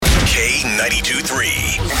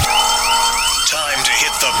K92.3. Time to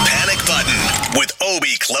hit the panic button with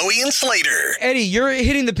Obie, Chloe, and Slater. Eddie, you're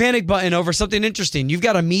hitting the panic button over something interesting. You've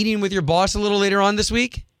got a meeting with your boss a little later on this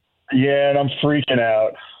week? Yeah, and I'm freaking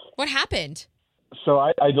out. What happened? So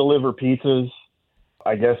I deliver pizzas.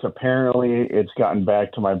 I guess apparently it's gotten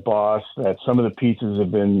back to my boss that some of the pizzas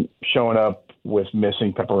have been showing up with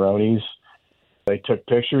missing pepperonis. They took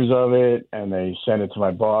pictures of it and they sent it to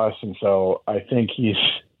my boss, and so I think he's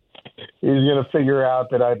going to figure out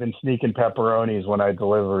that I've been sneaking pepperonis when I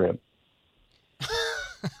deliver it.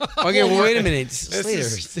 Okay, well, wait a minute.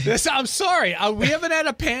 Slater. I'm sorry. We haven't had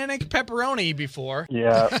a panic pepperoni before.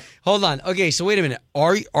 Yeah. Hold on. Okay, so wait a minute.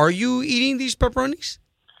 Are you eating these pepperonis?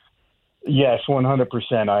 Yes,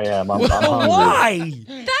 100% I am. I'm hungry. Why?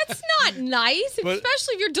 That's not nice,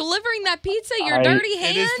 especially if you're delivering that pizza, your dirty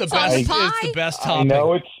hands It is the on best. the pie. It's the best I topping.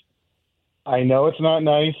 know it's not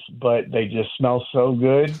nice, but they just smell so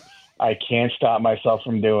good. I can't stop myself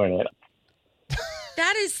from doing it.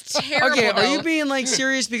 That is terrible. Okay, are though. you being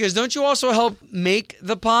serious? Because don't you also help make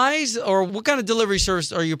the pies? Or what kind of delivery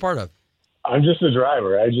service are you part of? I'm just a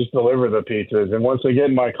driver. I just deliver the pizzas, and once they get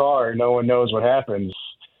in my car, no one knows what happens.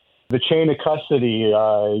 The chain of custody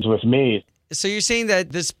is with me. So you're saying that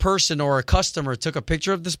this person or a customer took a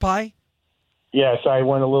picture of this pie? Yes, I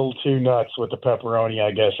went a little too nuts with the pepperoni,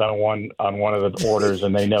 I guess, on one of the orders,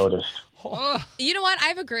 and they noticed. You know what? I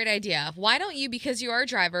have a great idea. Why don't you, because you are a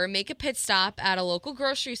driver, make a pit stop at a local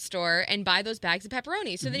grocery store and buy those bags of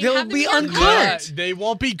pepperoni? So then you They'll have them be in your uncooked. car. Yeah, they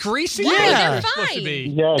won't be greasy. Why? Yeah. They're They're supposed to fine.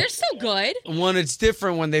 be. Yes. They're so good. One, it's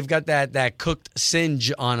different when they've got that cooked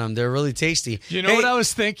singe on them. They're really tasty. You know what I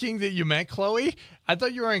was thinking that you meant, Chloe? I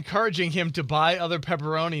thought you were encouraging him to buy other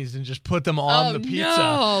pepperonis and just put them on the pizza.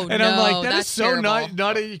 No, and I'm like, that is that's so terrible.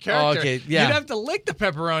 not a character. Okay, yeah. You'd have to lick the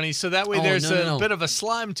pepperoni so that way Oh, there's no. a bit of a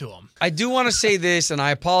slime to them. I do want to say this, and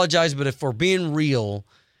I apologize, but if we're being real,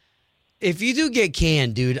 if you do get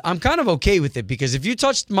canned, dude, I'm kind of okay with it because if you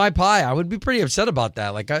touched my pie, I would be pretty upset about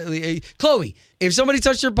that. Chloe, if somebody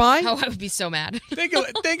touched your pie, Oh, I would be so mad.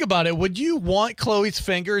 Think about it. Would you want Chloe's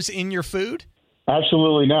fingers in your food?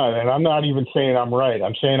 Absolutely not, and I'm not even saying I'm right.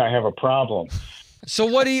 I'm saying I have a problem. so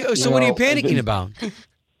what are you panicking about?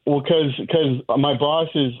 Well, because my boss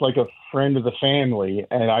is like a friend of the family,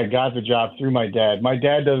 and I got the job through my dad. My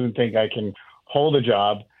dad doesn't think I can hold a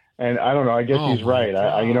job, and I don't know. I guess he's right.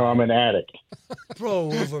 I'm an addict.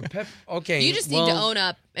 Bro, over okay. You just need to own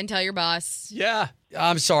up and tell your boss. Yeah.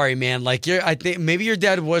 I'm sorry, man. I think maybe your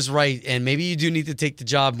dad was right, and maybe you do need to take the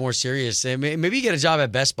job more serious. And maybe you get a job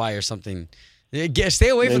at Best Buy or something. Stay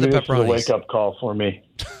away from the Maybe this is a pepperonis. wake-up call for me.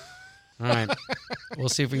 All right. We'll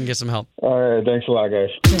see if we can get some help. All right, thanks a lot, guys.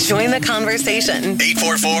 Join the conversation.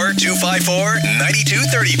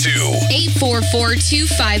 844-254-9232.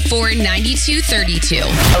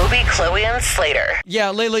 844-254-9232. Obie, Chloe, and Slater.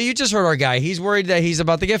 Yeah, Layla, you just heard our guy. He's worried that he's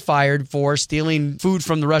about to get fired for stealing food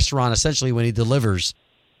from the restaurant, essentially, when he delivers.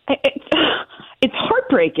 It's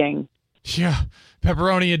heartbreaking. Yeah.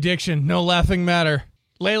 Pepperoni addiction. No laughing matter.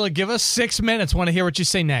 Layla, give us 6 minutes. Want to hear what you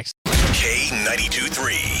say next.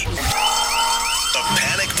 K92.3. The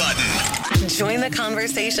panic button Join the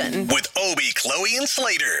conversation. with Obie, Chloe, and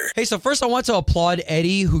Slater. Hey, so first I want to applaud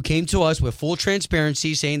Eddie, who came to us with full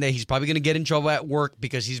transparency, saying that he's probably going to get in trouble at work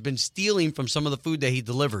because he's been stealing from some of the food that he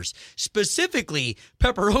delivers. Specifically,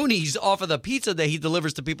 pepperonis off of the pizza that he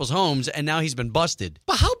delivers to people's homes, and now he's been busted.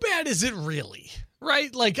 But how bad is it really?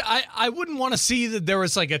 Right? Like, I wouldn't want to see that there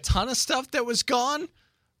was like a ton of stuff that was gone.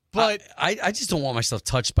 But I just don't want my stuff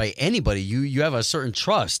touched by anybody. You have a certain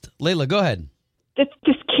trust. Layla, go ahead. This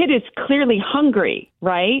kid is clearly hungry,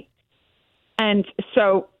 right? And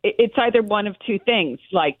so it's either one of two things.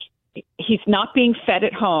 Like, he's not being fed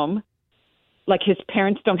at home, like his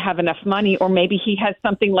parents don't have enough money, or maybe he has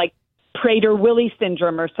something like Prader-Willi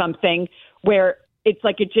syndrome or something where it's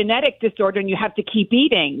like a genetic disorder and you have to keep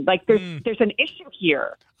eating. Like, there's an issue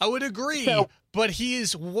here. I would agree. So- but he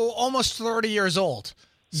is almost 30 years old.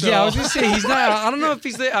 So, Yeah, I was going to say, he's not, I don't know if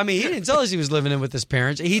he didn't tell us he was living in with his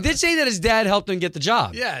parents. He did say that his dad helped him get the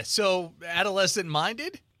job. Yeah, so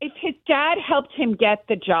adolescent-minded? If his dad helped him get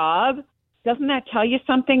the job, doesn't that tell you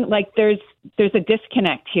something? Like, there's a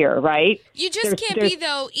disconnect here, right? You just can't be,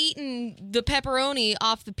 though, eating the pepperoni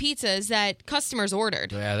off the pizzas that customers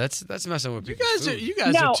ordered. Yeah, that's messing with people. You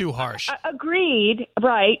guys are too harsh. Agreed,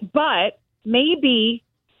 right? But maybe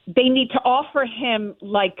they need to offer him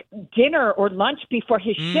like dinner or lunch before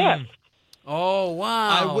his shift. Oh,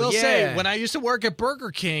 wow. I will say, when I used to work at Burger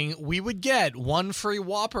King, we would get one free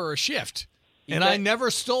Whopper a shift. And I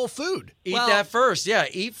never stole food. Eat that first. Yeah,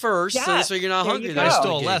 eat first. So Yeah, this way you're not there hungry. you the go. rest I of the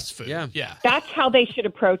stole game. less food. Yeah. Yeah. That's how they should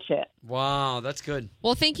approach it. Wow, that's good.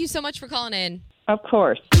 Well, thank you so much for calling in. Of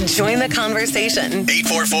course. Join the conversation.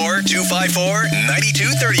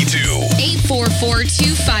 844-254-9232.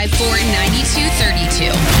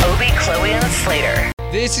 844-254-9232. Obie, Chloe, and Slater.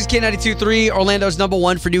 This is K92.3, Orlando's number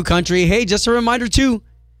one for new country. Hey, just a reminder, too.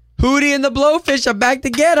 Hootie and the Blowfish are back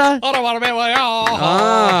together.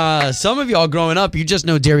 Some of y'all growing up, you just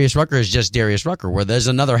know Darius Rucker is just Darius Rucker, where there's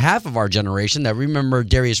another half of our generation that remember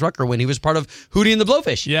Darius Rucker when he was part of Hootie and the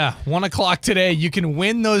Blowfish. Yeah, 1 o'clock today, you can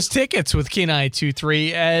win those tickets with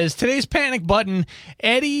K92.3. As today's panic button,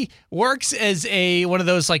 Eddie works as one of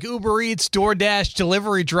those like Uber Eats, DoorDash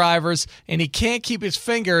delivery drivers, and he can't keep his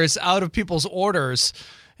fingers out of people's orders.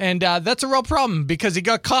 And that's a real problem because he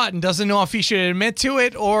got caught and doesn't know if he should admit to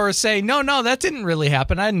it or say, no, that didn't really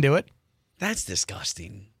happen. I didn't do it. That's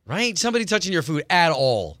disgusting, right? Somebody touching your food at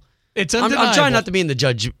all. It's undeniable. I'm trying not to be in the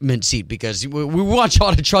judgment seat because we want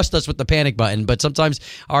y'all to trust us with the panic button, but sometimes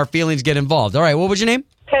our feelings get involved. All right, what was your name?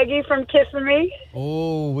 Peggy from Kissing Me.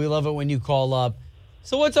 Oh, we love it when you call up.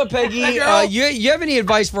 So what's up, Peggy? You have any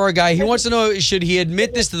advice for our guy? He wants to know, should he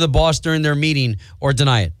admit this to the boss during their meeting or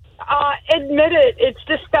deny it? Admit it. It's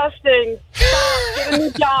disgusting. Stop. Get a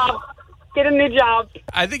new job. Get a new job.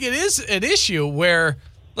 I think it is an issue where,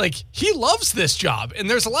 like, he loves this job, and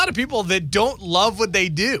there's a lot of people that don't love what they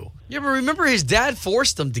do. Yeah, but remember his dad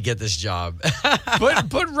forced him to get this job.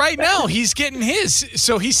 But right now, he's getting his,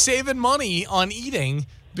 so he's saving money on eating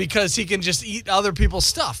because he can just eat other people's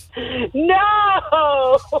stuff.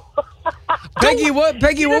 No. Peggy, what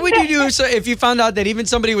would you do if you found out that even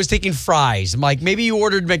somebody was taking fries? Like maybe you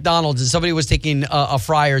ordered McDonald's and somebody was taking a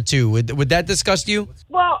fry or two. Would that disgust you?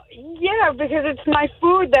 Well, yeah, because it's my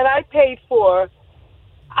food that I paid for.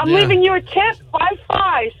 I'm leaving you a tip. Buy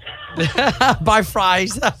fries. Buy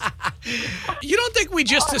fries. You don't think we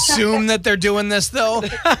just assume that they're doing this, though?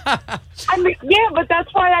 I mean, yeah, but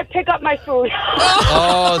that's why I pick up my food.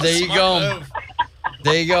 Oh, there you go.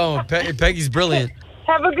 There you go. Peggy's brilliant.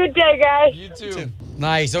 Have a good day, guys. You too.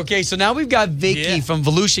 Nice. Okay, so now we've got Vicky from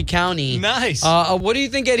Volusia County. Nice. What do you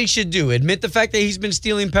think Eddie should do? Admit the fact that he's been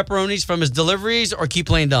stealing pepperonis from his deliveries or keep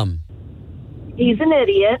playing dumb? He's an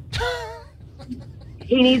idiot.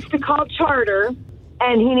 He needs to call Charter,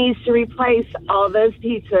 and he needs to replace all those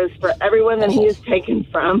pizzas for everyone that he has taken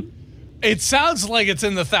from. It sounds like it's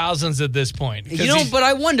in the thousands at this point. You know, but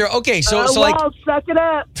I wonder, okay, so like... suck it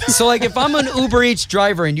up. So, like, if I'm an Uber Eats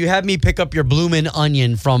driver and you have me pick up your bloomin'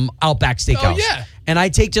 onion from Outback Steakhouse, and I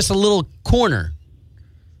take just a little corner,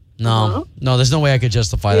 no, there's no way I could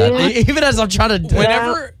justify that. Even as I'm trying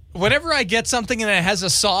to... Whenever I get something and it has a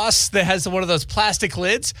sauce that has one of those plastic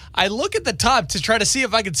lids, I look at the top to try to see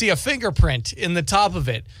if I can see a fingerprint in the top of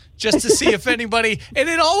it, just to see if anybody... And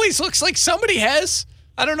it always looks like somebody has...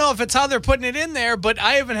 I don't know if it's how they're putting it in there, but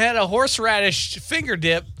I haven't had a horseradish finger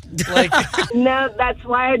dip. Like, no, that's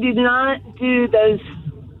why I do not do those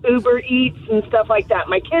Uber Eats and stuff like that.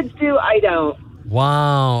 My kids do, I don't.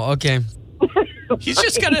 Wow, okay. He's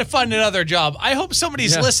just got to find another job. I hope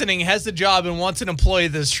somebody's listening, has the job, and wants an employee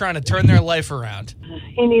that's trying to turn their life around.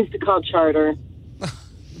 He needs to call Charter.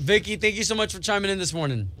 Vicky, thank you so much for chiming in this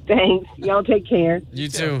morning. Thanks. Y'all take care. You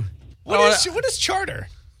too. What is Charter?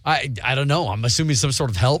 I don't know. I'm assuming some sort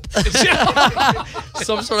of help.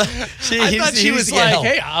 Some sort of. I thought she was like,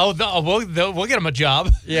 "Hey, we'll get him a job."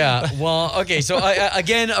 Yeah. Well, okay. So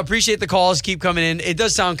again, appreciate the calls. Keep coming in. It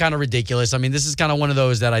does sound kind of ridiculous. I mean, this is kind of one of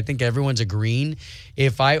those that I think everyone's agreeing.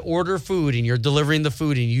 If I order food and you're delivering the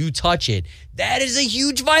food and you touch it, that is a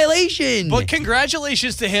huge violation. But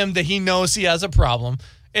congratulations to him that he knows he has a problem,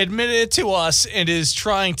 admitted it to us, and is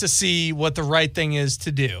trying to see what the right thing is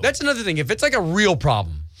to do. That's another thing. If it's like a real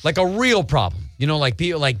problem. Like a real problem. You know, like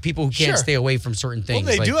people who can't stay away from certain things.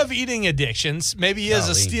 Well, they do have eating addictions. Maybe he has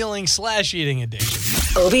a stealing/eating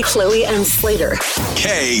addiction. Obie, Chloe, and Slater.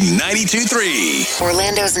 K92.3.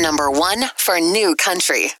 Orlando's number one for new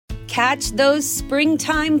country. Catch those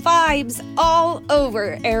springtime vibes all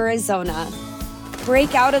over Arizona.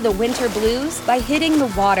 Break out of the winter blues by hitting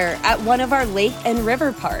the water at one of our lake and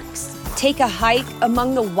river parks. Take a hike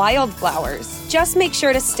among the wildflowers. Just make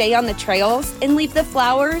sure to stay on the trails and leave the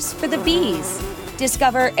flowers for the bees.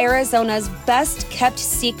 Discover Arizona's best kept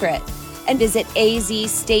secret and visit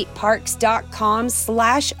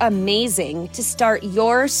azstateparks.com/amazing to start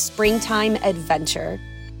your springtime adventure.